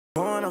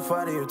the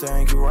fuck do you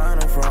think you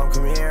running from?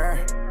 Come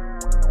here.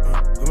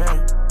 Come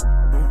here.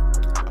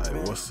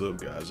 What's up,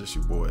 guys? It's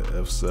your boy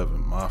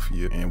F7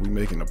 Mafia, and we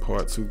making a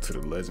part 2 to the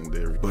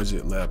legendary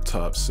budget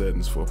laptop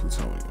settings for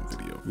Plutonium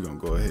video. We're gonna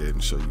go ahead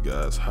and show you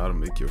guys how to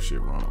make your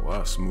shit run a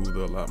lot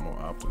smoother, a lot more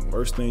optimal.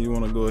 First thing you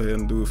want to go ahead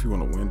and do, if you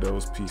want a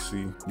Windows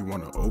PC, you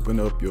want to open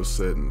up your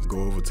settings,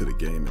 go over to the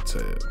gaming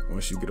tab.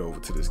 Once you get over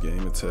to this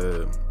gaming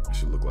tab, it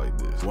should look like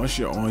this. Once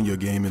you're on your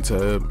gaming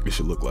tab, it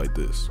should look like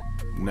this.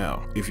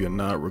 Now, if you're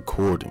not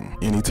recording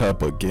any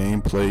type of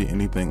gameplay,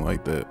 anything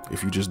like that,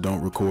 if you just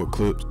don't record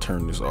clips,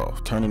 turn this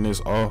off. Turning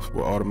this off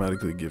will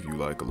automatically give you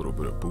like a little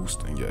bit of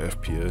boost in your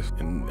FPS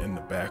in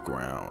the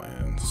background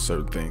and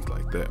certain things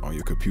like that on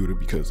your computer.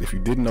 Because if you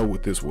didn't know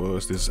what this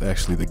was, this is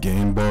actually the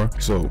game bar.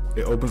 So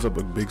it opens up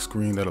a big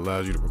screen that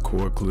allows you to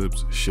record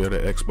clips, share the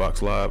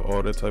Xbox Live,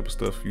 all that type of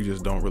stuff. You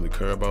just don't really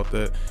care about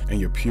that, and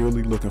you're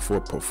purely looking for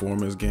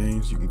performance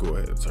gains, you can go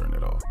ahead and turn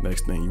it off.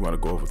 Next thing you want to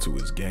go over to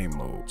is game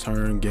mode.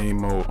 Turn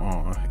game mode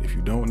on. If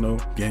you don't know,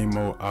 game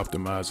mode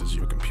optimizes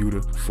your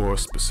computer for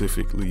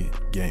specifically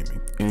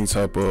gaming. Any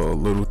type of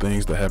little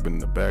things that happen in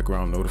the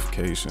background,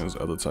 notifications,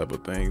 other type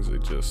of things,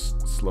 it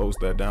just slows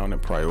that down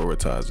and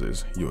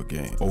prioritizes your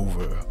game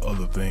over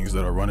other things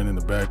that are running in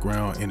the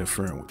background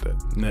interfering with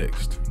that.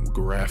 Next,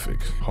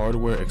 graphics.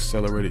 Hardware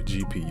accelerated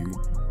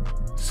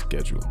GPU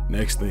schedule.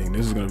 Next thing,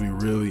 this is going to be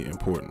really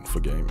important for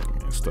gaming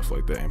and stuff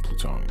like that in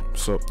Plutonium.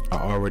 So I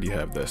already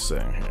have that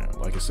set in here.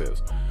 Like it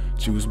says,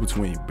 choose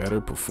between better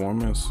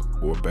performance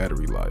or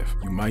battery life.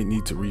 You might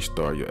need to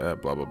restart your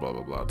app, blah blah blah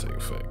blah blah, take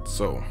effect.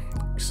 So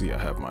you see I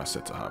have mine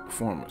set to high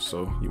performance.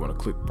 So you want to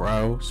click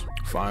browse,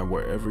 find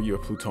wherever your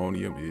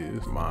Plutonium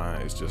is.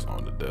 Mine is just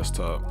on the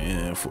desktop,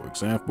 and for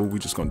example, we're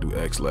just gonna do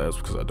X Labs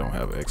because I don't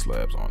have X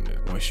Labs on it.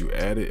 Once you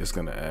add it, it's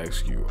gonna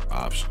ask you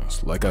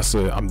options. Like I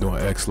said, I'm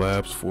doing X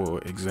Labs for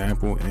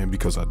example, and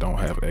because I don't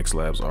have X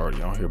Labs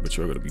already on here, but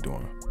you're gonna be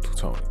doing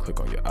Plutonium. Click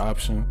on your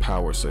option,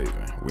 power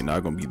saving. We're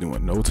not gonna be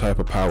doing no type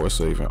of power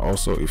saving.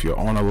 Also, if you're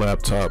on a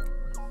laptop,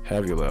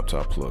 have your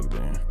laptop plugged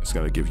in. It's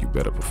gonna give you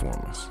better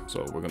performance.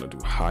 So we're gonna do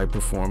high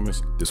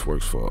performance. This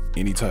works for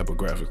any type of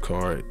graphics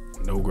card,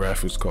 no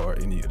graphics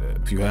card, any of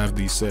that. If you have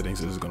these settings,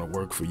 this is gonna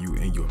work for you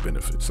in your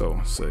benefit. So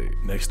say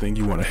next thing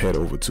you wanna head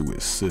over to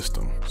is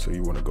system. So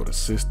you wanna go to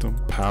system,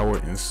 power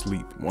and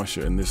sleep. Once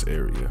you're in this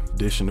area,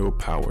 additional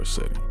power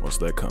setting. Once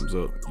that comes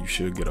up, you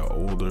should get an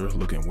older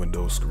looking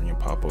Windows screen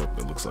pop up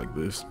that looks like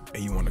this.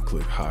 And you wanna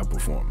click high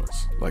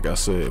performance. Like I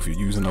said, if you're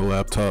using a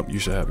laptop, you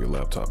should have your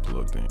laptop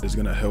plugged in. It's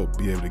gonna help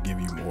be able to give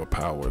you more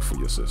power for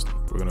your system.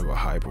 We're gonna go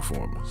high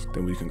performance,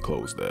 then we can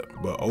close that.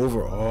 But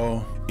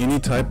overall, any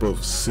type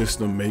of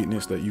system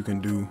maintenance that you can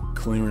do,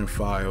 clearing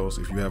files,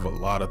 if you have a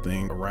lot of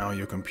things around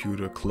your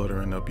computer,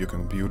 cluttering up your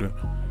computer,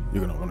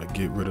 you're gonna want to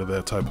get rid of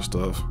that type of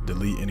stuff.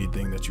 Delete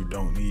anything that you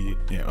don't need.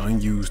 And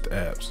unused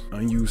apps.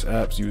 Unused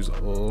apps use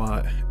a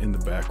lot in the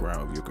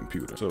background of your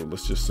computer. So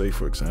let's just say,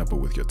 for example,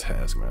 with your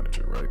task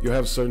manager, right? You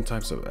have certain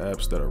types of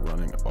apps that are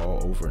running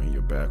all over in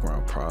your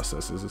background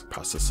processes,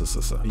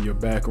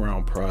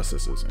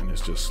 and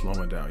it's just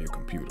slowing down your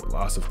computer.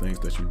 Lots of things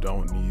that you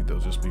don't need, they'll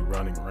just be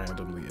running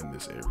randomly in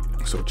this area.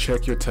 So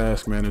check your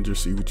task manager,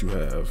 see what you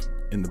have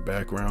in the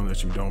background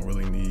that you don't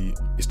really need.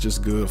 It's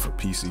just good for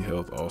PC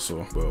health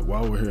also. But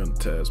while we're here in the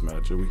task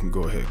manager, we can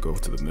go ahead and go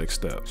to the next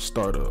step,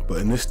 startup. But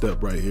in this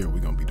step right here, we're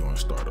gonna be doing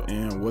startup.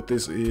 And what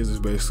this is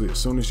basically as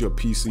soon as your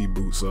PC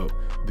boots up,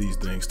 these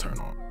things turn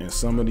on. And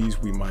some of these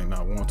we might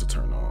not want to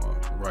turn on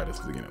right at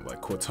the beginning,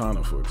 like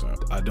Cortana, for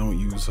example. I don't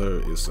use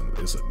her. It's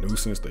a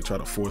nuisance. They try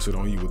to force it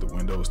on you with the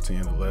Windows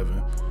 10,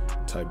 11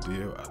 type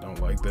deal. I don't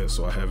like that,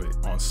 so I have it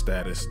on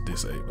status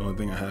disabled. The only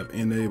thing I have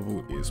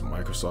enabled is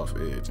Microsoft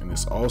Edge, and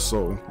this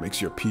also makes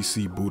your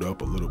PC boot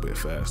up a little bit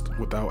faster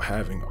without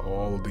having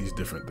all of these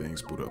different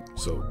things boot up.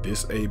 So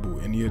disable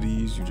any of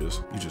these, you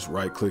just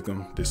right click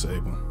them,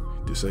 disable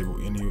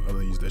any of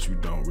these that you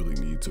don't really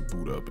need to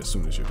boot up as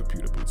soon as your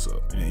computer boots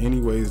up. And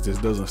anyways, this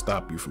doesn't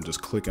stop you from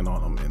just clicking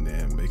on them and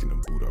then making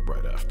them boot up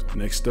right after.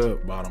 Next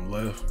step, bottom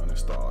left,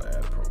 uninstall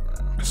add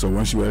program. So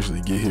once you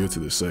actually get here to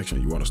this section,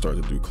 you want to start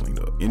to do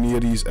cleanup. Any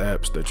of these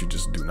apps that you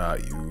just do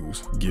not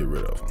use, get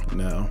rid of them.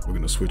 Now we're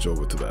gonna switch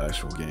over to the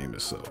actual game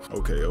itself.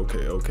 Okay.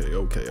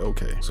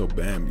 So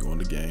bam, you on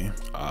the game,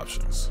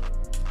 options.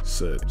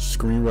 Set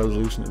screen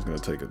resolution is going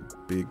to take a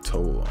big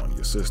toll on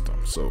your system.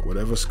 So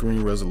whatever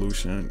screen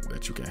resolution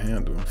that you can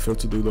handle,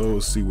 filter through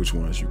those, see which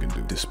ones you can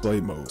do.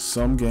 Display mode.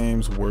 Some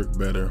games work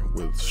better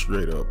with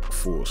straight up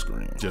full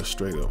screen, just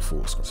straight up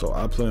full screen. So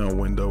I play on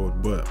Windows,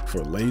 but for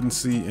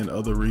latency and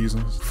other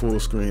reasons, full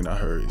screen I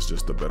heard is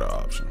just a better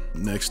option.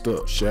 Next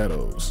up,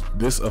 shadows.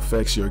 This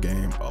affects your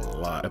game a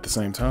lot. At the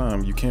same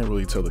time, you can't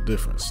really tell the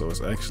difference. So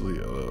it's actually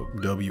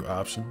a W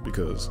option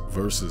because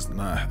versus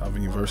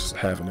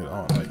having it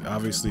on. Like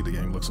obviously the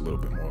game looks a little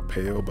bit more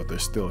pale, but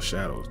there's still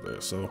shadows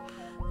there. So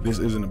this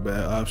isn't a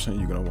bad option.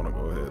 You're gonna want to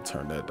go ahead and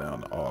turn that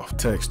down to off.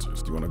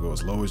 Textures, you want to go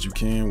as low as you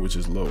can, which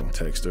is low.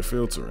 Texture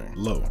filtering,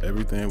 low.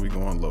 Everything we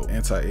going low.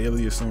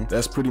 Anti-aliasing,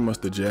 that's pretty much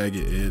the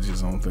jagged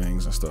edges on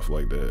things and stuff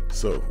like that.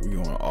 So we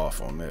going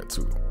off on that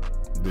too.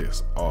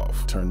 this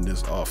off. Turn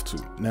this off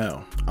too.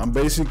 Now, I'm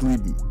basically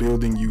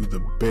building you the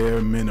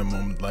bare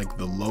minimum, like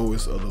the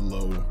lowest of the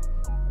low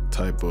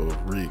type of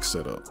rig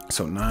setup.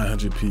 So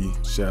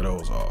 900p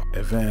shadows off,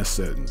 advanced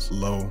settings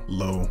low,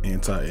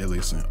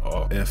 anti-aliasing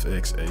off,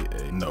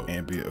 FXAA no,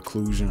 ambient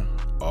occlusion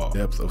off,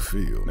 depth of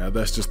field. Now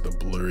that's just the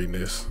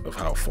blurriness of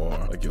how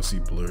far, like you'll see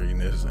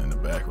blurriness in the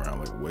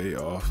background, like way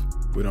off.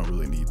 We don't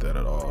really need that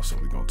at all, so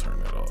we're gonna turn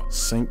that off.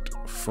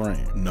 Synced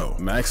frame no,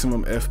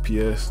 maximum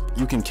FPS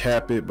you can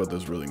cap it, but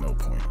there's really no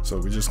point, so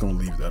we're just gonna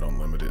leave that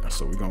unlimited.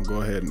 So we're gonna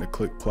go ahead and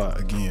click plot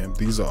again.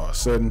 These are our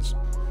settings.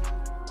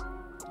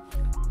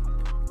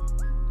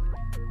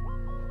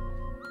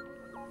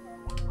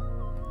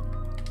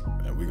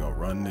 We're gonna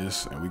run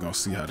this and we're gonna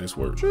see how this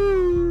works. But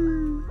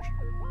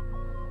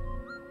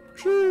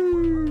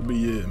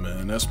yeah,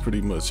 man, that's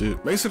pretty much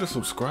it. Make sure to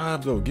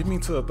subscribe though. Get me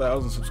to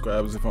 1,000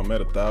 subscribers. If I'm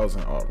at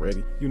 1,000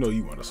 already, you know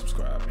you want to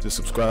subscribe. Just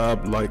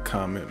subscribe, like,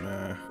 comment,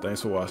 man.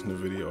 Thanks for watching the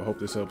video. Hope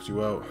this helps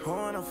you out.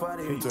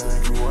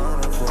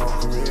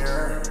 Peace.